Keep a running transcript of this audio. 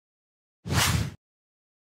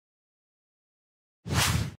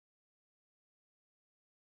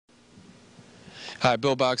Hi,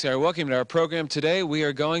 Bill Boggs here. Welcome to our program. Today we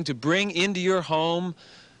are going to bring into your home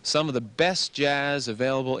some of the best jazz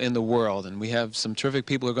available in the world, and we have some terrific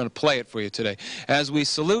people who are going to play it for you today. As we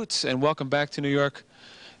salute and welcome back to New York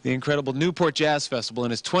the incredible Newport Jazz Festival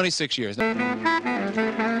in its 26 years.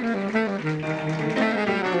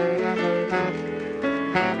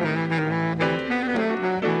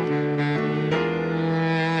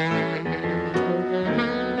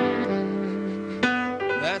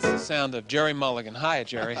 Sound of Gerry Mulligan. Hi,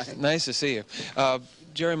 Gerry. Nice to see you.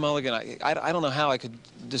 Gerry Mulligan, I don't know how I could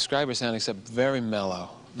describe your sound except very mellow.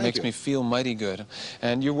 Makes me feel mighty good.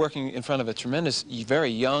 And you're working in front of a tremendous, very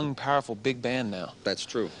young, powerful big band now. That's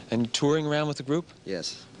true. And touring around with the group?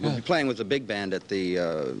 Yes. We'll be playing with the big band at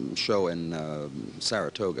the show in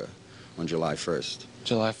Saratoga on July 1st.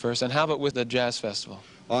 July 1st. And how about with the Jazz Festival?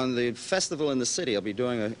 On the festival in the city, I'll be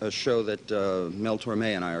doing a show that Mel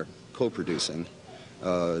Torme and I are co-producing.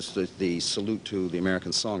 It's the Salute to the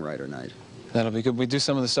American Songwriter Night. That'll be good. We do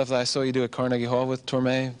some of the stuff that I saw you do at Carnegie Hall with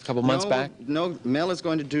Torme a couple months back? No, Mel is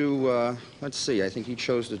going to do, let's see, I think he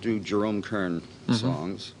chose to do Jerome Kern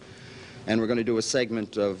songs. And we're going to do a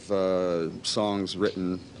segment of songs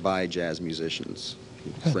written by jazz musicians.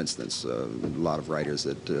 For instance, a lot of writers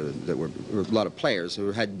that were a lot of players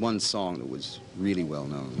who had one song that was really well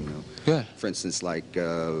known. You know? Good. For instance, like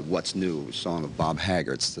What's New, a song of Bob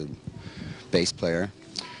Haggert's, the bass player,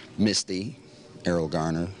 Misty, Errol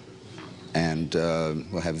Garner, and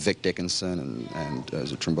we'll have Vic Dickinson and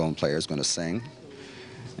as a trombone player is going to sing,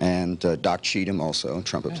 and Doc Cheatham also,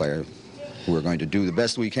 trumpet player. We're going to do the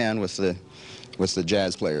best we can with the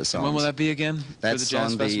jazz player songs. When will that be again? That's for the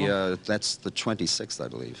Jazz Festival? That's the 26th, I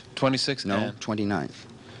believe. 26th? No, 29th.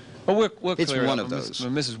 Well, we'll it's clear one it of those.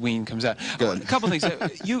 When Mrs. Ween comes out. Good. A couple things.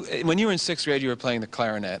 When you were in 6th grade, you were playing the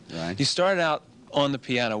clarinet. Right. You started out on the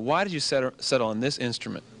piano. Why did you settle on this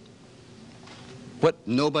instrument? What?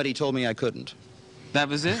 Nobody told me I couldn't. That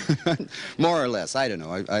was it? More or less. I don't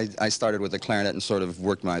know. I started with the clarinet and sort of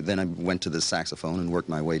worked then I went to the saxophone and worked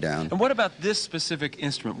my way down. And what about this specific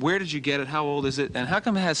instrument? Where did you get it? How old is it? And how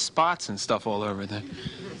come it has spots and stuff all over it?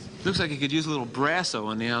 Looks like you could use a little brasso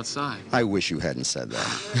on the outside. I wish you hadn't said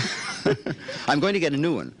that. I'm going to get a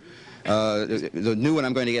new one. The new one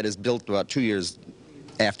I'm going to get is built about 2 years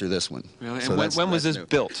after this one. Really? So and when was this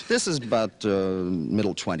built? This is about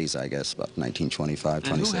middle 20s, I guess, about 1925,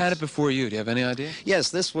 26. And who had it before you? Do you have any idea?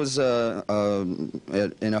 Yes, this was in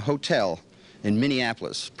a hotel in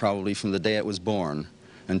Minneapolis, probably from the day it was born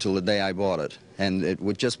until the day I bought it. And it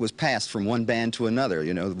just was passed from one band to another,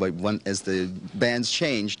 you know, as the bands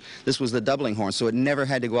changed. This was the doubling horn, so it never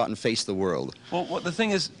had to go out and face the world. Well, the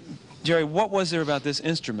thing is, Gerry, what was there about this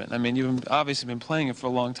instrument? I mean, you've obviously been playing it for a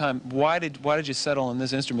long time. Why did you settle on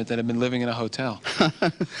this instrument that had been living in a hotel?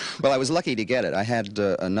 Well, I was lucky to get it. I had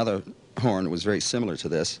another horn that was very similar to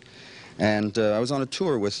this. And I was on a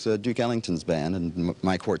tour with Duke Ellington's band, and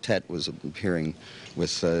my quartet was appearing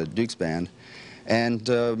with Duke's band. And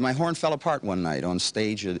my horn fell apart one night on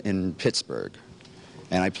stage in Pittsburgh.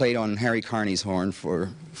 And I played on Harry Carney's horn for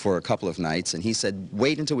a couple of nights, and he said,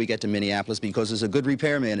 wait until we get to Minneapolis because there's a good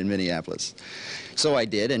repairman in Minneapolis. So I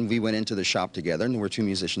did, and we went into the shop together, and there were two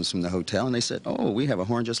musicians from the hotel, and they said, oh, we have a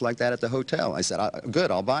horn just like that at the hotel. I said,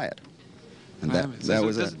 good, I'll buy it. And that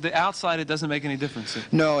was it. The outside, it doesn't make any difference.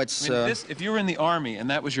 No, it's... I mean, if you were in the Army and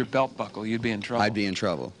that was your belt buckle, you'd be in trouble. I'd be in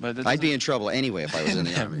trouble. I'd be in trouble anyway if I was in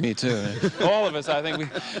the Army. Me too. All of us, I think,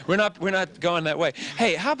 we're not going that way.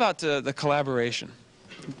 Hey, how about the collaboration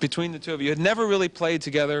between the two of you? You had never really played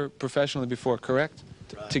together professionally before, correct?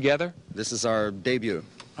 Right. Together? This is our debut.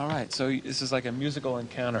 All right, so this is like a musical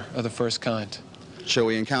encounter of the first kind. Shall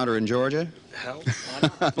we encounter in Georgia? Hell,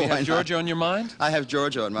 you have Georgia on your mind? I have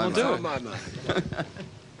Georgia on my mind. We'll do it. on my mind.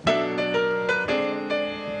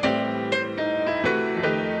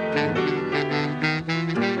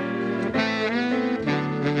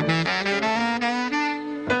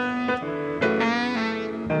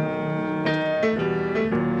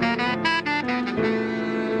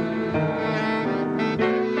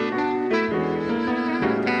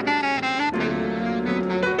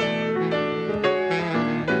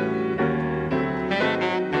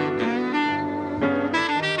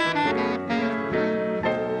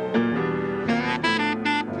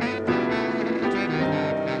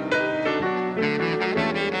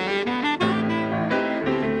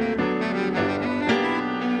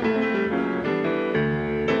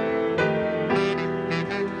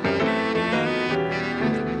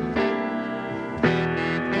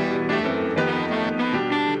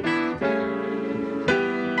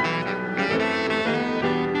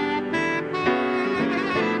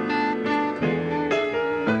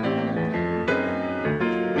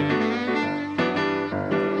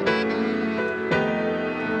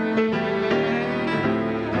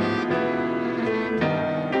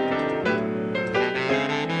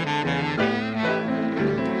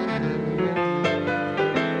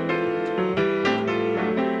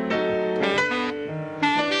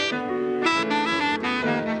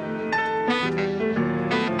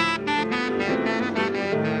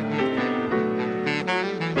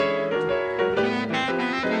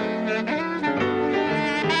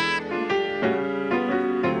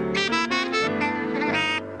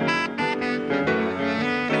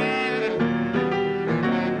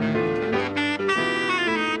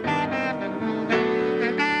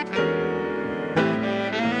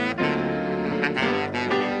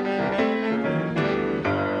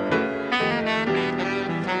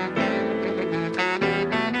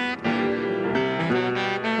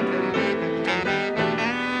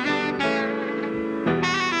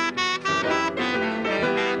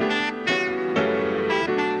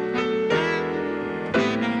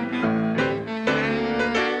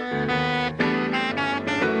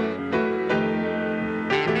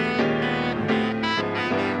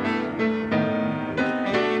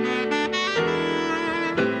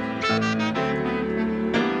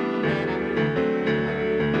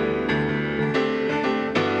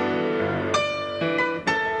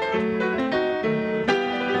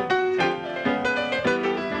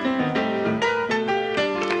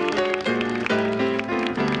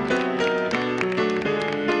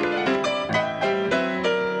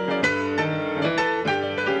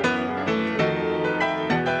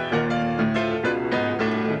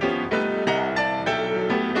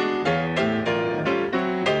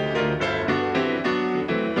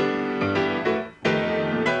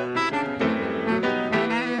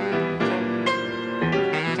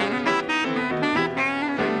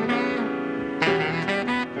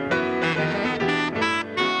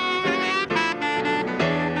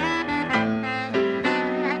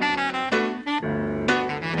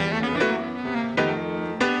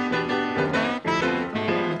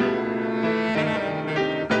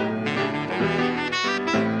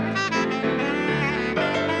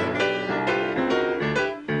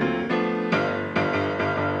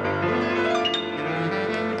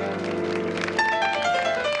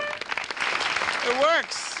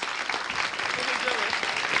 works.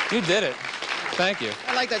 You did it. Thank you.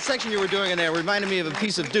 I like that section you were doing in there. It reminded me of a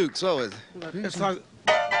piece of Duke's. What was it? It's like,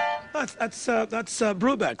 that's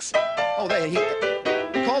Brubeck's. Oh, he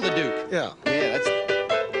called the Duke. Yeah. Yeah, that's...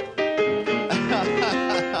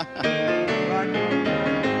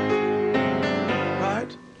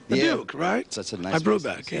 Right? The Yeah. Duke, right? That's a nice By voice.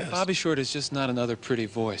 Brubeck, yes. Bobby Short is just not another pretty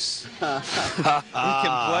voice. He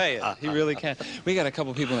can play it. He really can. We got a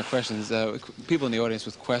couple people in the questions, people in the audience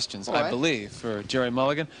with questions, All I right. believe, for Gerry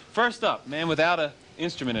Mulligan. First up, man without an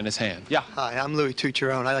instrument in his hand. Yeah. Hi, I'm Louis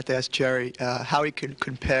Tucherone. I'd like to ask Gerry how he could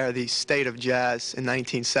compare the state of jazz in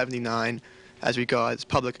 1979 as regards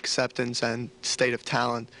public acceptance and state of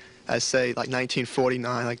talent as, say, like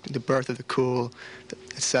 1949, like the birth of the cool,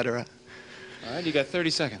 etc. All right, you got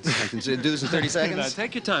 30 seconds. I can do this in 30 No, seconds?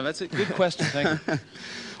 take your time. That's a good question. Thank you.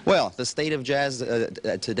 Well, the state of jazz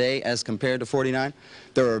today as compared to 49,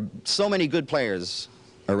 there are so many good players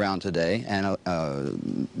around today, and a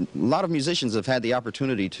lot of musicians have had the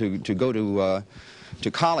opportunity to go to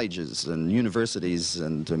colleges and universities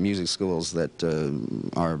and music schools that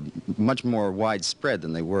are much more widespread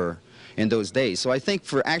than they were in those days. So I think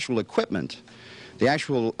for actual equipment, the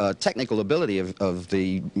actual technical ability of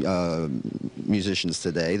the musicians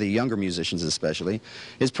today, the younger musicians especially,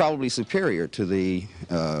 is probably superior to the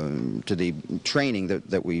training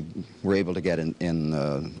that we were able to get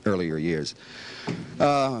in earlier years.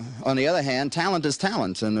 On the other hand, talent is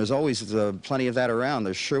talent, and there's always plenty of that around.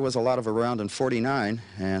 There sure was a lot of around in 49,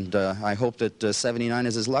 and I hope that 79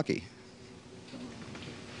 is as lucky.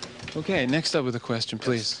 Okay, next up with a question,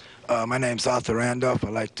 please. My name's Arthur Randolph.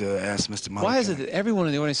 I'd like to ask Mr. Mulligan. Why is it that everyone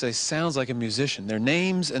in the audience today sounds like a musician? Their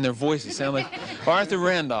names and their voices sound like Arthur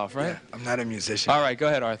Randolph, right? Yeah, I'm not a musician. All right, go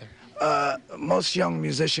ahead, Arthur. Most young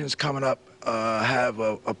musicians coming up have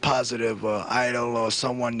a positive idol or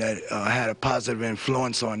someone that had a positive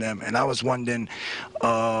influence on them. And I was wondering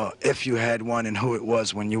if you had one and who it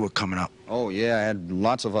was when you were coming up. Oh, yeah, I had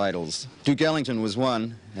lots of idols. Duke Ellington was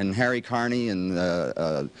one, and Harry Carney, and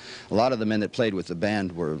a lot of the men that played with the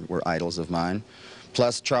band were idols of mine.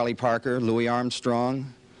 Plus Charlie Parker, Louis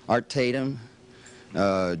Armstrong, Art Tatum,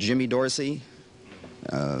 Jimmy Dorsey.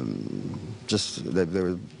 There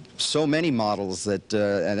were so many models that,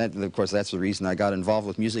 of course, that's the reason I got involved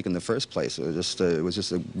with music in the first place. It was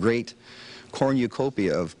just a great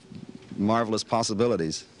cornucopia of marvelous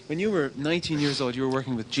possibilities. When you were 19 years old, you were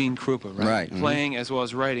working with Gene Krupa, right? Right. Mm-hmm. Playing as well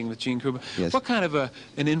as writing with Gene Krupa. Yes. What kind of an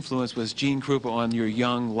influence was Gene Krupa on your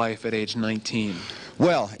young life at age 19?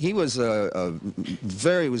 Well, he was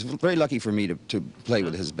very lucky for me to play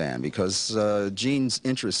with his band because Gene's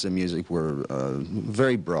interests in music were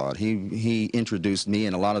very broad. He introduced me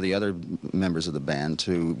and a lot of the other members of the band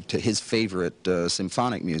to his favorite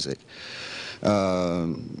symphonic music.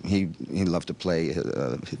 He loved to play.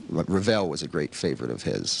 Ravel was a great favorite of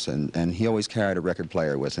his, and he always carried a record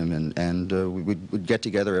player with him, and we'd get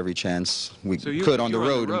together every chance we could on the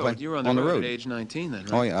road. You were on the road at age 19 then,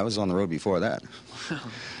 right? Oh yeah, I was on the road before that.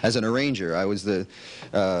 As an arranger, I was I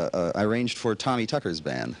arranged for Tommy Tucker's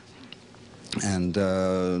band. And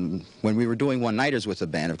when we were doing one-nighters with the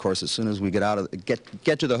band, of course, as soon as we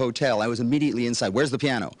get to the hotel, I was immediately inside. Where's the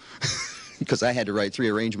piano? Because I had to write 3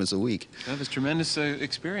 arrangements a week. That was tremendous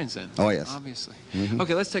experience then. Oh, yes. Obviously. Mm-hmm.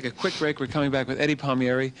 Okay, let's take a quick break. We're coming back with Eddie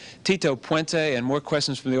Palmieri, Tito Puente, and more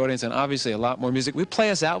questions from the audience, and obviously a lot more music. Will you play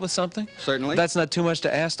us out with something? Certainly. That's not too much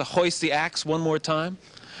to ask, to hoist the axe one more time?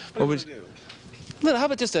 What would you do? How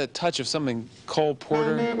about just a touch of something Cole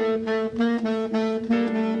Porter?